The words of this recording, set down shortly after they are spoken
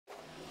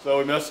So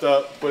we messed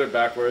up, put it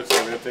backwards,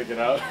 so we're gonna take it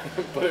out,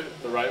 put it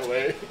the right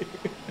way.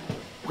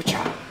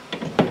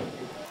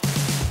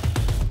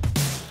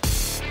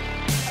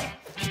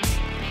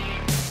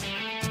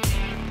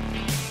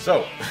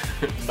 So,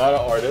 not an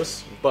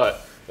artist,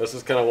 but this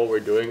is kind of what we're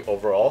doing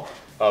overall.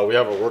 We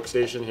have a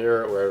workstation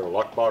here, we have a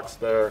lock box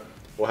there.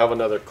 We'll have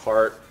another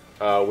cart,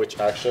 which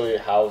actually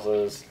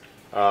houses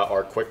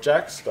our quick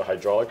jacks, the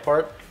hydraulic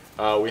part.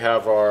 We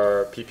have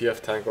our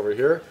PPF tank over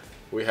here.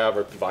 We have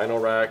our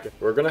vinyl rack.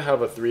 We're gonna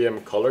have a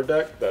 3M color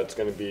deck that's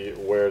gonna be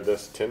where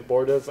this tint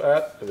board is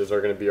at. And these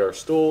are gonna be our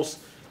stools.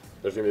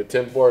 There's gonna be a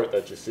tint board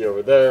that you see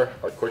over there,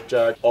 our quick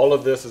jack. All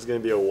of this is gonna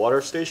be a water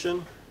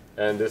station.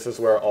 And this is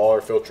where all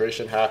our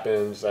filtration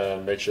happens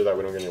and make sure that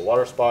we don't get any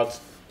water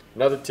spots.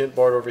 Another tint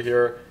board over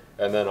here.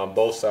 And then on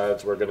both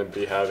sides, we're gonna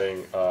be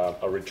having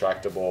a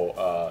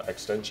retractable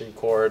extension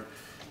cord.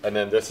 And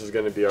then this is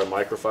gonna be our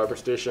microfiber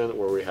station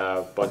where we have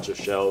a bunch of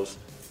shelves,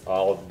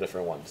 all of the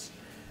different ones.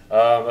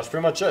 That's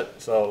pretty much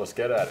it, so let's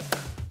get at it.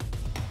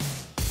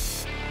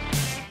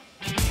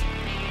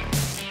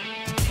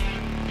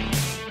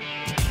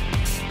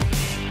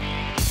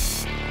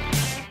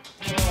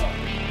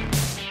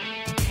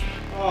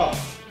 Oh,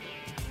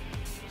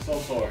 so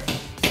sore.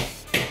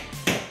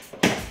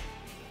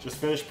 Just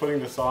finished putting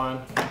this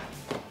on,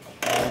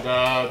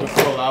 and this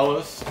will allow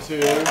us to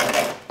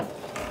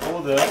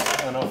pull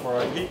this, and for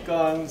our heat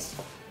guns,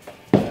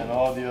 and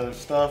all the other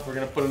stuff. We're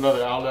going to put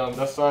another outlet on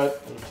this side,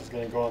 which is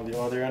going to go on the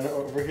other end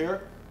over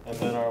here. And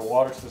then our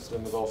water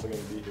system is also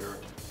going to be here,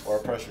 or our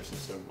pressure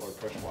system, or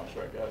pressure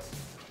washer, I guess.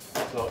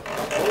 So,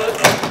 pull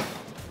it.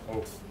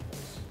 Oh,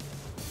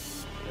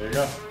 there you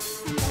go.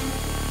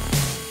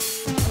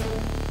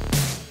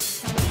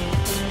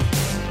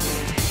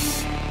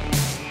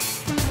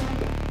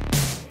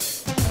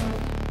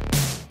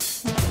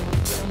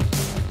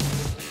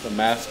 The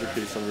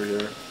masterpiece over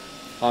here.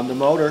 On the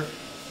motor.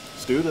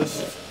 Let's do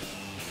this.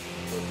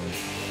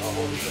 I'll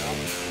hold it down.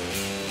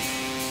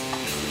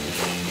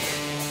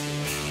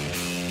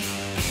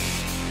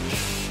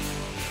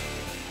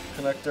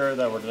 Connector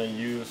that we're going to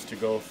use to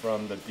go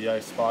from the DI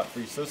spot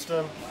free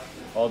system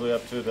all the way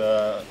up to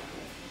the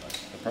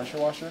pressure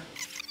washer.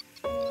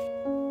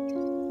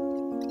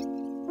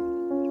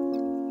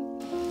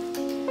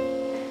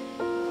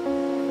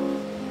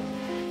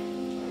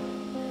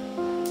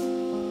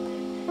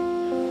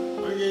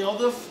 Are you getting all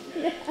this?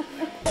 Yeah.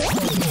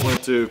 I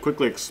want to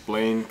quickly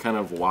explain kind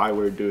of why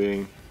we're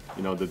doing,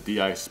 you know, the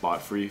DI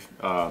spot free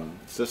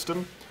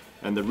system,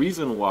 and the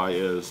reason why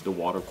is the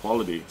water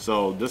quality.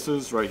 So this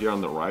is right here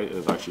on the right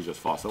is actually just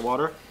faucet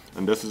water,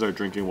 and this is our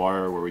drinking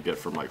water where we get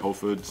from like Whole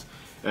Foods,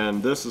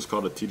 and this is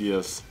called a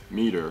TDS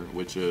meter,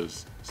 which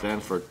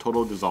stands for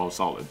total dissolved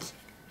solids.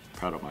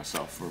 Proud of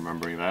myself for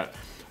remembering that.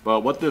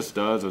 But what this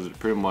does is it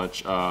pretty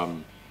much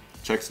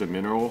checks the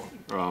mineral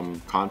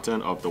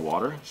content of the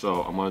water.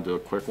 So I'm going to do a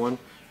quick one.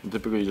 And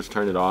typically you just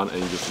turn it on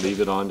and you just leave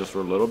it on just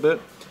for a little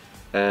bit.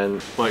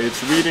 But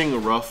it's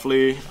reading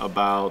roughly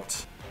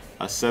about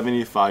a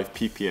 75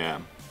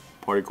 ppm,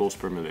 particles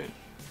per million.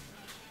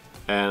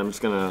 And I'm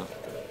just gonna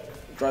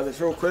try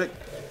this real quick.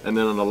 And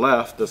then on the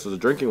left, this is the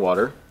drinking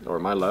water, or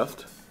my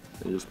left.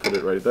 And you just put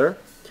it right there,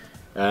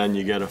 and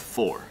you get a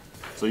 4.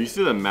 So you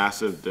see the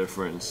massive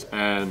difference.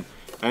 And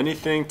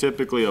anything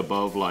typically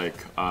above like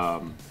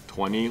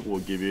 20 will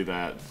give you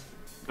that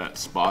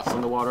spots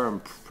in the water. I'm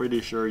pretty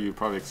sure you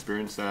probably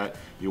experienced that.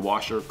 You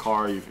wash your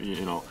car,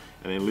 you know,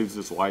 and it leaves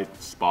this white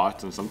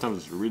spots, and sometimes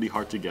it's really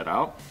hard to get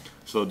out.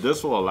 So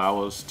this will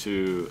allow us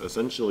to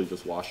essentially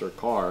just wash our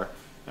car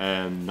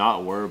and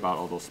not worry about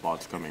all those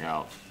spots coming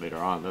out later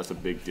on. That's a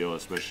big deal,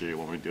 especially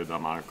when we do the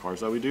amount of cars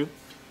that we do.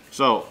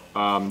 So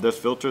this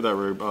filter that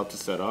we're about to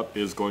set up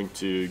is going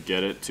to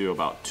get it to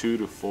about 2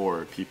 to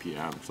 4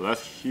 ppm. So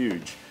that's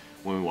huge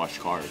when we wash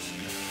cars.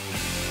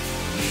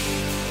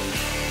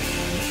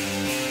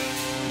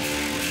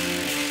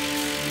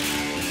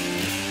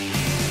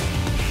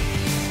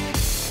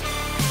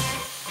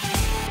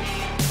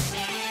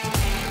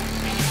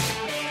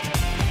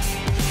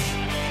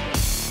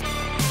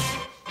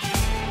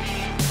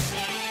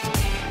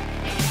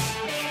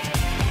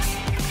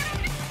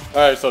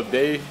 Alright, so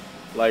day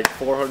like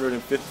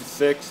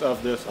 456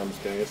 of this, I'm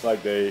just kidding, it's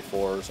like day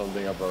 4 or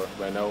something of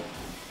Reno.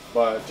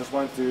 But just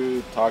wanted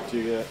to talk to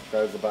you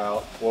guys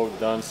about what we've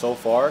done so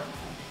far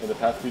in the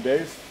past few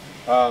days.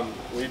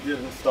 We did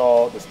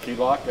install this key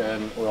lock,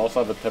 and we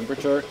also have a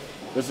temperature.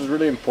 This is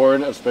really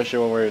important, especially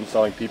when we're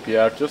installing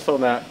PPF, just so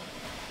that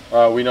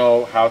we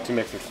know how to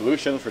mix the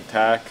solutions for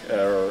tack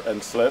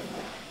and slip.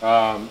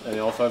 And it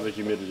also has a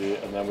humidity,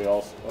 and then we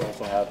also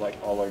have like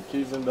all our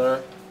keys in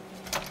there.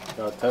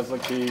 Got a Tesla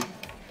key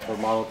for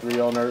Model 3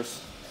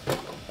 owners.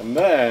 And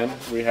then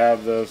we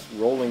have this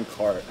rolling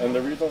cart. And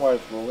the reason why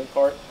it's rolling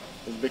cart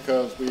is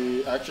because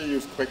we actually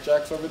use quick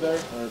jacks over there.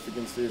 I don't know if you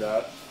can see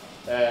that.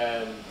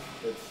 And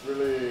it's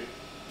really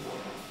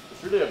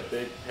a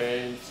big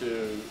pain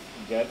to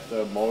get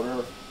the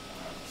motor,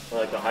 or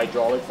like the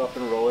hydraulics up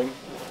and rolling.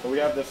 So we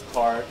have this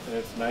cart, and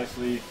it's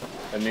nicely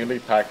and neatly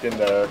packed in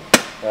there.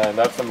 And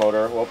that's the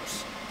motor.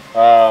 Whoops.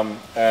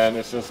 and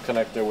it's just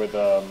connected with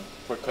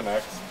quick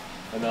connects,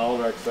 and then all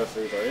of our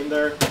accessories are in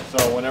there.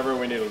 So whenever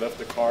we need to lift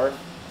the car,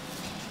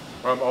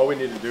 all we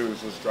need to do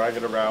is just drag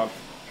it around,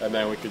 and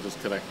then we could just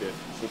connect it.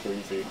 Super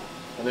easy.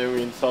 And then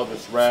we installed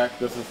this rack.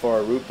 This is for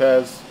our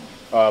Rupes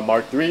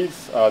Mark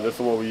IIIs. This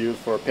is what we use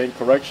for paint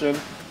correction.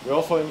 We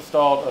also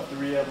installed a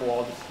 3M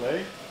wall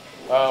display.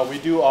 We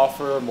do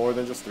offer more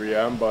than just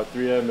 3M, but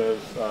 3M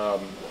is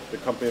the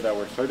company that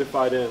we're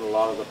certified in a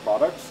lot of the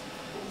products.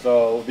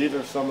 So these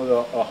are some of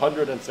the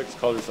 106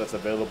 colors that's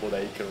available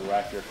that you can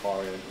rack your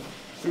car in.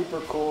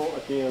 Super cool. I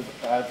think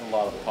it adds a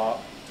lot of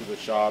pop to the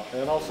shop,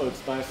 and also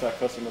it's nice that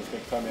customers can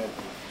come in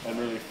and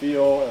really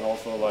feel, and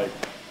also like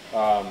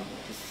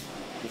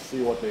just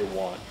see what they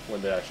want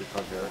when they actually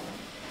come here.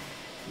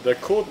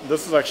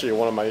 This is actually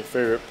one of my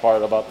favorite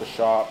part about the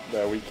shop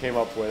that we came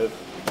up with,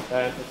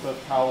 and it's a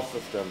towel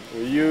system.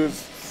 We use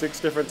 6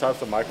 different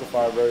types of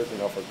microfibers, you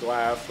know, for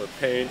glass, for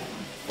paint,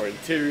 for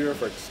interior,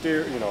 for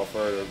exterior, you know,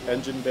 for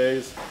engine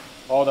bays,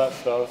 all that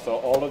stuff. So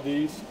all of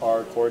these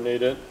are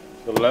coordinated.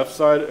 The left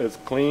side is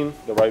clean,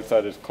 the right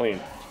side is clean.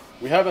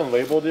 We haven't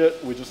labeled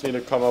it. We just need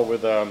to come up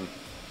with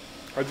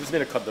I just need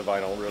to cut the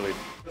vinyl, really.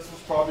 This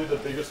was probably the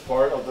biggest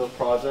part of the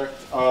project.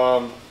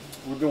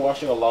 We've been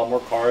washing a lot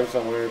more cars,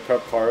 and when we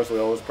prep cars, we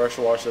always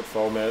pressure wash it,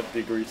 foam it,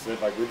 degrease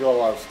it. Like, we do a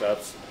lot of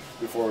steps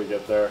before we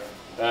get there.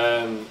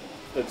 And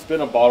it's been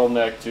a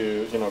bottleneck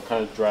to, you know,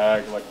 kind of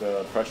drag like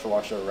the pressure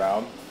washer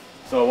around.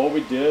 So what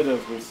we did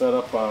is we set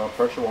up a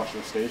pressure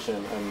washer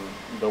station, and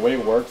the way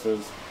it works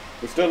is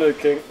we still need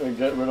to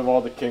get rid of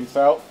all the kinks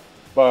out,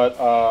 but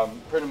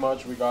pretty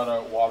much we got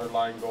a water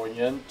line going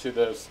into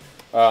this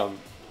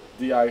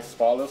DI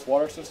spotless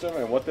water system,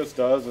 and what this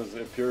does is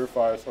it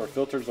purifies or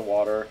filters the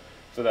water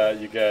so that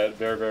you get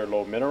very, very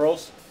low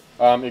minerals.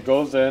 It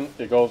goes in,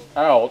 it goes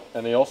out,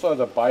 and it also has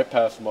a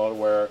bypass mode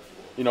where,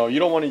 you know, you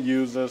don't want to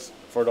use this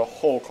for the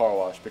whole car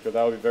wash because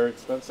that would be very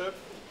expensive.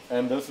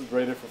 And this is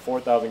rated for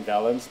 4,000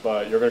 gallons,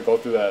 but you're going to go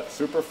through that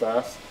super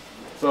fast.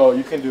 So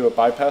you can do a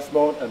bypass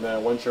mode, and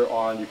then once you're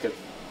on, you can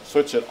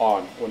switch it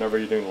on whenever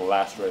you're doing the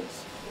last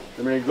rinse.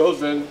 And when it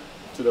goes in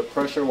to the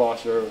pressure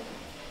washer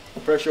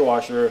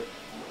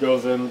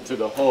goes into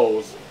the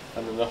hose,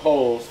 and then the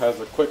hose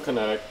has a quick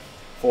connect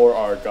for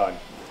our gun.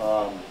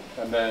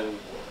 And then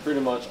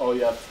pretty much all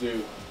you have to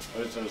do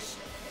is just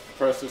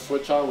press the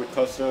switch on. We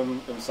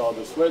custom installed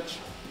the switch,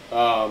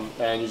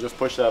 and you just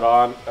push that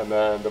on, and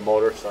then the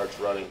motor starts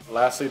running.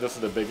 Lastly, this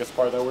is the biggest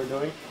part that we're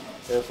doing,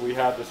 is we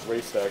have this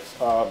race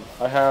decks.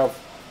 I have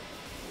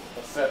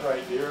a set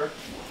right here.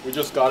 We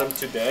just got them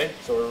today,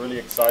 so we're really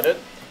excited.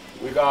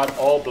 We got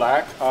all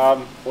black.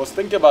 I was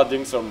thinking about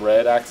doing some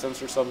red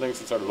accents or something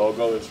since our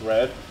logo is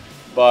red,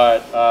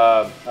 but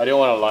I didn't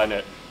want to line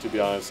it, to be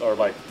honest, or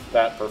like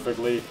that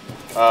perfectly.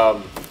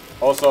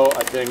 Also,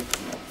 I think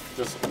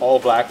just all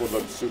black would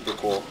look super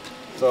cool.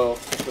 So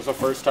this is the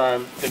first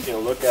time taking a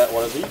look at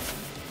one of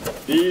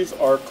these. These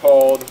are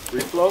called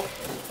free flow,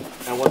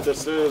 and what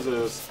this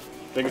is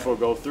things will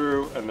go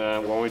through, and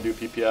then when we do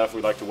PPF,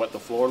 we like to wet the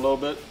floor a little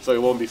bit so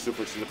it won't be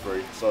super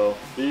slippery. So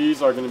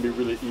these are going to be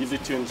really easy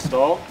to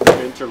install,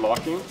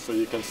 interlocking, so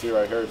you can see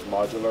right here it's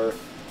modular,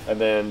 and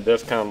then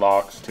this kind of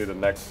locks to the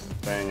next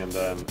thing, and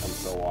then and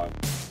so on.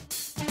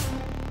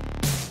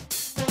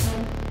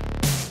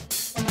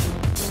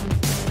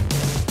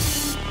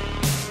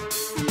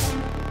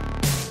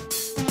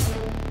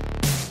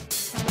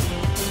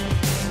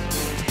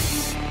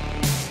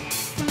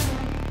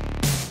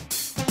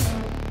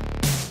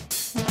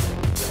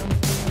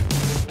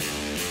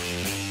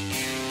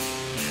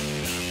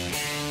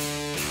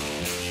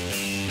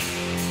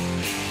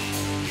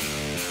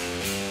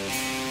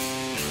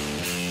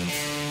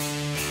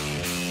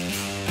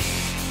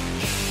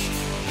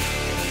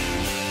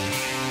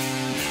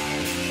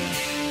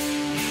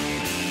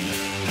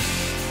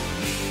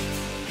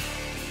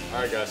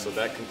 Alright guys, so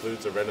that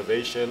concludes the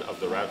renovation of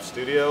the wrap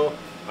studio.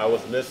 I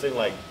was missing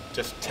like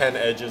just 10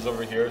 edges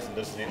over here, so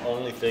this is the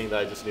only thing that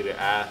I just need to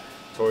add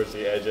towards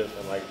the edges,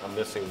 and like I'm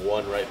missing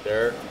one right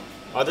there.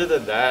 Other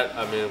than that,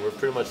 I mean, we're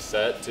pretty much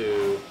set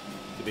to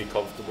be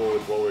comfortable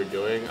with what we're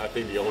doing. I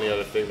think the only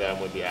other thing that I'm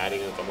going to be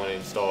adding is I'm going to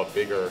install a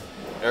bigger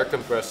air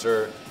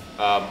compressor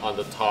on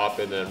the top,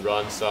 and then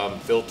run some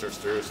filters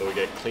through so we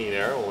get clean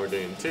air when we're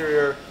doing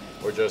interior,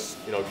 or just,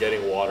 you know,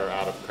 getting water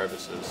out of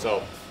crevices.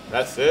 So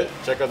that's it.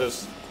 Check out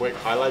this quick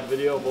highlight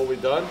video of what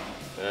we've done,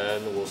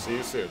 and we'll see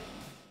you soon.